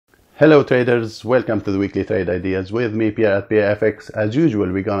Hello traders, welcome to the weekly trade ideas with me Pierre at PFX. As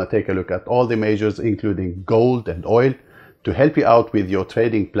usual, we're gonna take a look at all the majors including gold and oil to help you out with your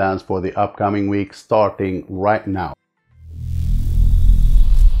trading plans for the upcoming week starting right now.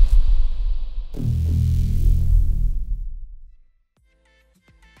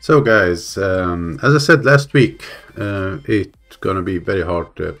 So guys, as I said last week, it's gonna be very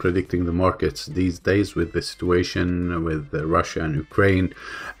hard predicting the markets these days with the situation with Russia and Ukraine,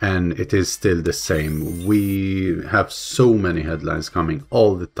 and it is still the same. We have so many headlines coming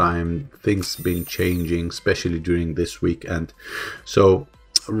all the time, things been changing, especially during this weekend. So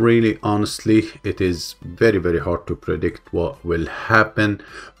really, honestly, it is very hard to predict what will happen,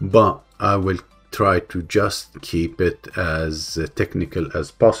 but I will try to just keep it as technical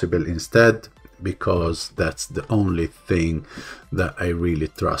as possible instead, because that's the only thing that I really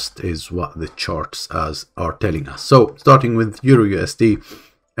trust is what the charts are telling us. So starting with EURUSD,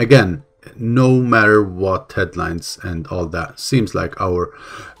 again, no matter what headlines and all that, seems like our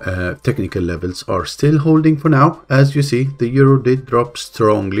technical levels are still holding for now. As you see, the euro did drop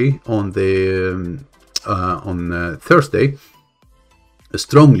strongly on the Thursday,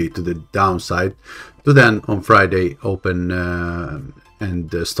 strongly to the downside, to then on Friday open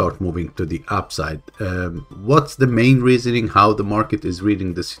and start moving to the upside. What's the main reasoning how the market is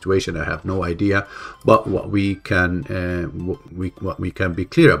reading the situation? I have no idea, but what we can be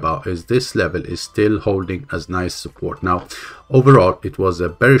clear about is this level is still holding as nice support. Now overall it was a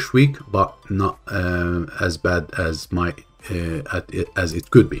bearish week, but not as bad as as it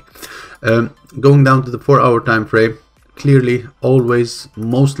could be. Going down to the 4-hour time frame, clearly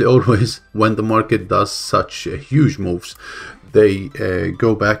mostly always when the market does such huge moves, they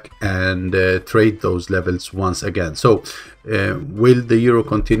go back and trade those levels once again. So will the euro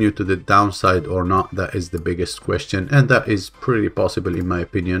continue to the downside or not? That is the biggest question, and that is pretty possible in my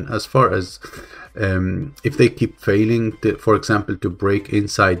opinion. As far as if they keep failing to, for example, to break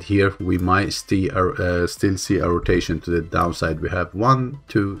inside here, we might still see a rotation to the downside. We have 1,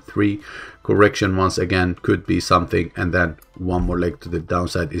 2, 3 correction once again, could be something, and then one more leg to the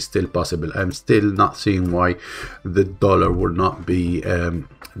downside is still possible. I'm still not seeing why the dollar would not be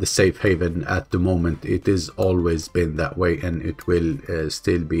the safe haven at the moment. It has always been that way, and it will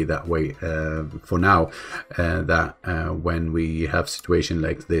still be that way for now, that when we have situation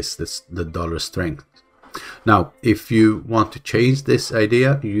like this, the dollar strength. Now if you want to change this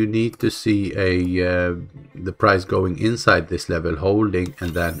idea, you need to see the price going inside this level, holding,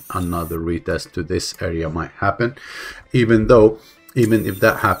 and then another retest to this area might happen. Even if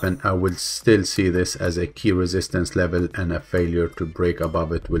that happened, I will still see this as a key resistance level, and a failure to break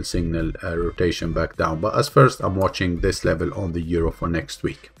above it will signal a rotation back down. But as first, I'm watching this level on the euro for next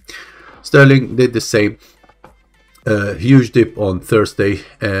week. Sterling did the same. Huge dip on Thursday,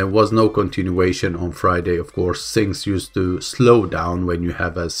 was no continuation on Friday. Of course, things used to slow down when you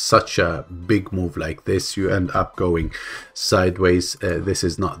have such a big move like this. You end up going sideways. This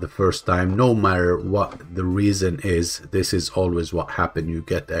is not the first time. No matter what the reason is, this is always what happens. You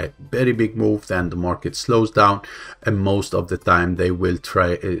get a very big move, then the market slows down, and most of the time they will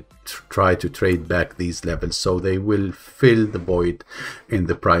try to trade back these levels, so they will fill the void in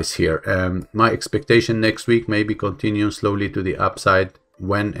the price here. My expectation next week, maybe continue slowly to the upside.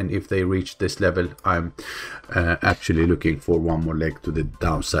 When and if they reach this level, I'm actually looking for one more leg to the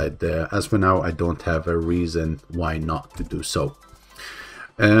downside. As for now, I don't have a reason why not to do so.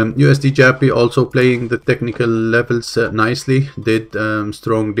 USDJPY also playing the technical levels nicely, did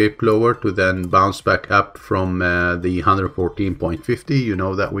strong dip lower to then bounce back up from the 114.50. You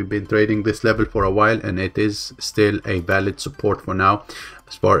know that we've been trading this level for a while, and it is still a valid support for now.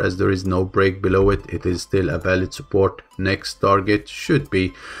 As far as there is no break below it, it is still a valid support. Next target should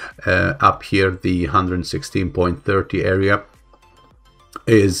be up here, the 116.30 area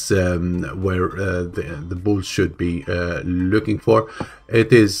is where the bulls should be looking for.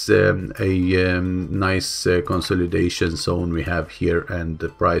 It is a nice consolidation zone we have here, and the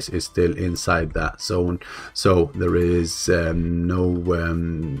price is still inside that zone, so there is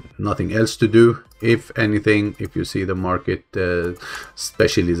nothing else to do. If anything, if you see the market,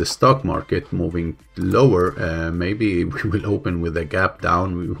 especially the stock market, moving lower, maybe we will open with a gap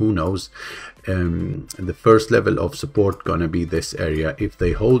down, who knows. The first level of support gonna be this area. If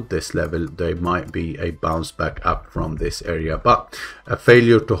they hold this level, there might be a bounce back up from this area, but a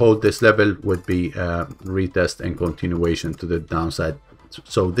failure to hold this level would be a retest and continuation to the downside.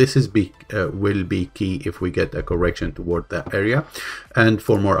 So this is will be key if we get a correction toward that area. And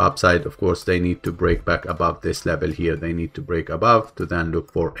for more upside, of course, they need to break back above this level here. They need to break above to then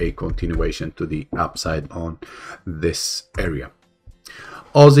look for a continuation to the upside on this area.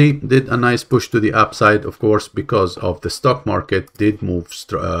 Aussie did a nice push to the upside, of course, because of the stock market did move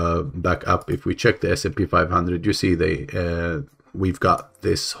back up. If we check the S&P 500, you see we've got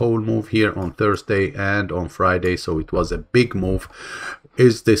this whole move here on Thursday and on Friday, so it was a big move.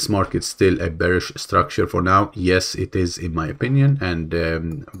 Is this market still a bearish structure for now? Yes, it is, in my opinion,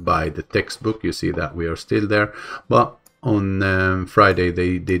 and by the textbook you see that we are still there, but on Friday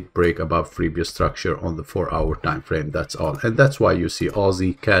they did break above previous structure on the 4-hour time frame. That's all, and that's why you see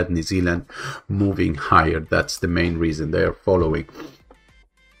Aussie, CAD, New Zealand moving higher. That's the main reason they are following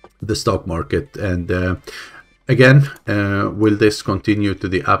the stock market. And again, will this continue to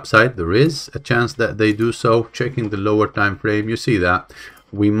the upside? There is a chance that they do so. Checking the lower time frame, you see that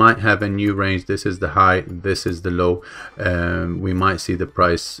we might have a new range. This is the high, this is the low. We might see the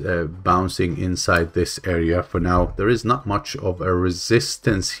price bouncing inside this area. For now, there is not much of a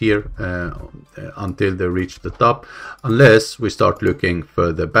resistance here until they reach the top, unless we start looking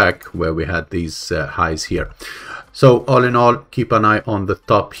further back where we had these highs here. So all in all, keep an eye on the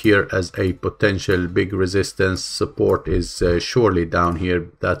top here as a potential big resistance. Support is surely down here.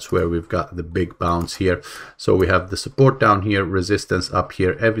 That's where we've got the big bounce here. So we have the support down here, resistance up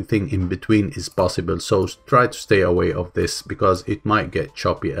here. Everything in between is possible. So try to stay away of this, because it might get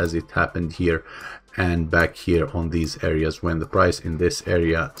choppy as it happened here and back here on these areas. When the price in this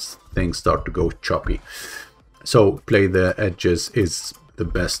area, things start to go choppy. So play the edges is the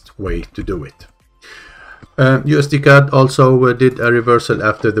best way to do it. USDCAD also did a reversal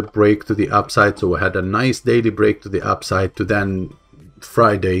after the break to the upside, so we had a nice daily break to the upside to then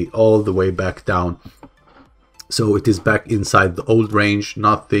Friday all the way back down. So it is back inside the old range,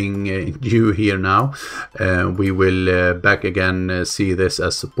 nothing new here now. We will back again see this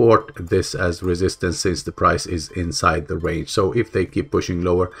as support, this as resistance, since the price is inside the range. So if they keep pushing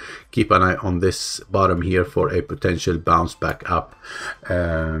lower, keep an eye on this bottom here for a potential bounce back up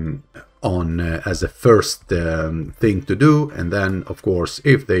as a first thing to do. And then of course,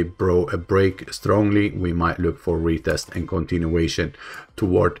 if they break strongly, we might look for retest and continuation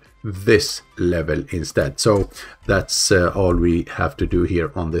toward this level instead. So that's all we have to do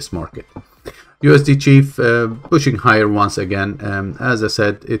here on this market. USDJPY pushing higher once again. As I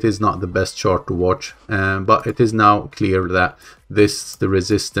said, it is not the best chart to watch, but it is now clear that the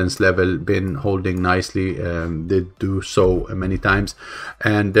resistance level been holding nicely, did do so many times,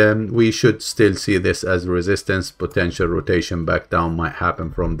 and we should still see this as resistance. Potential rotation back down might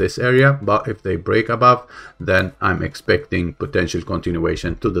happen from this area, but if they break above, then I'm expecting potential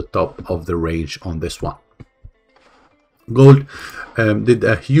continuation to the top of the range on this one. Gold did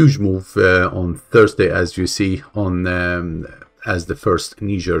a huge move on Thursday, as you see, on as the first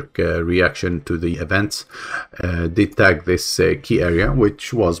knee-jerk reaction to the events. Did tag this key area,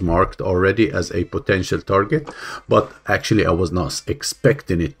 which was marked already as a potential target, but actually I was not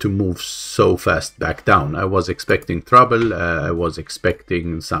expecting it to move so fast back down. I was expecting trouble. I was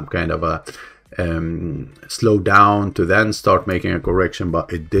expecting some kind of a slow down to then start making a correction,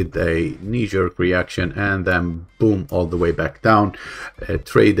 but it did a knee-jerk reaction and then boom, all the way back down.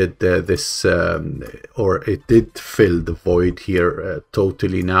 Traded this or it did fill the void here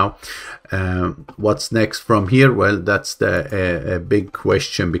totally now. What's next from here? Well, that's the big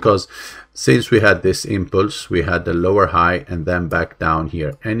question, because since we had this impulse, we had the lower high and then back down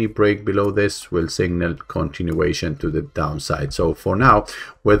here. Any break below this will signal continuation to the downside. So for now,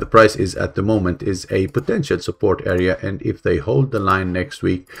 where the price is at the moment is a potential support area, and if they hold the line next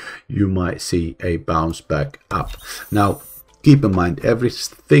week, you might see a bounce back up. Now keep in mind,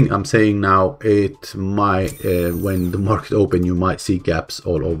 everything I'm saying now, it might when the market open, you might see gaps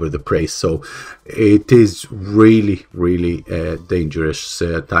all over the place. So it is really dangerous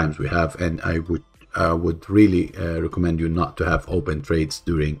times we have, and I would really recommend you not to have open trades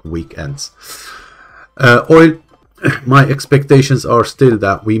during weekends. Oil, my expectations are still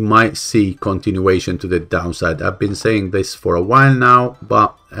that we might see continuation to the downside. I've been saying this for a while now,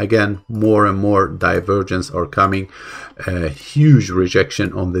 but again, more and more divergence are coming. Huge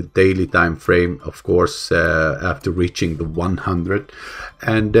rejection on the daily time frame, of course, after reaching the 100.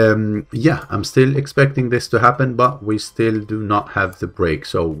 And yeah, I'm still expecting this to happen, but we still do not have the break.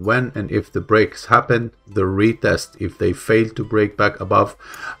 So when and if the breaks happen, the retest, if they fail to break back above,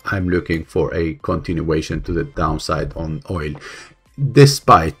 I'm looking for a continuation to the downside on oil,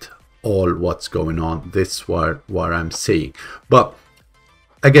 despite all what's going on. This is what I'm saying. But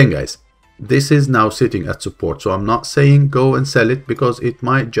again, guys, this is now sitting at support. So I'm not saying go and sell it, because it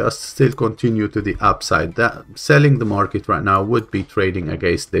might just still continue to the upside. That selling the market right now would be trading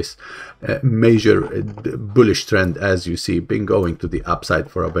against this major bullish trend, as you see, been going to the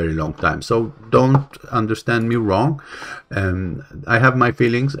upside for a very long time. So don't understand me wrong. I have my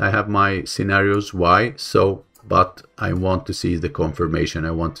feelings, I have my scenarios why. So but I want to see the confirmation.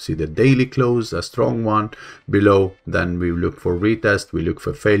 I want to see the daily close, a strong one below. Then we look for retest, we look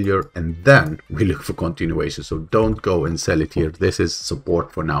for failure, and then we look for continuation. So don't go and sell it here. This is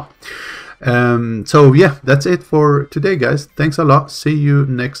support for now. So yeah, that's it for today, guys. Thanks a lot. See you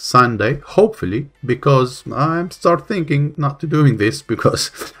next Sunday, hopefully, because I start thinking not to doing this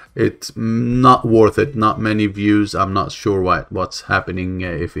because it's not worth it. Not many views. I'm not sure what's happening,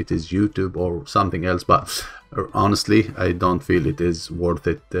 if it is YouTube or something else, but honestly, I don't feel it is worth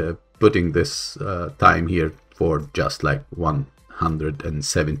it putting this time here for just like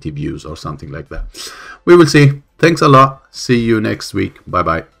 170 views or something like that. We will see. Thanks a lot. See you next week. Bye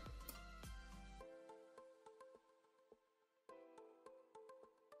bye.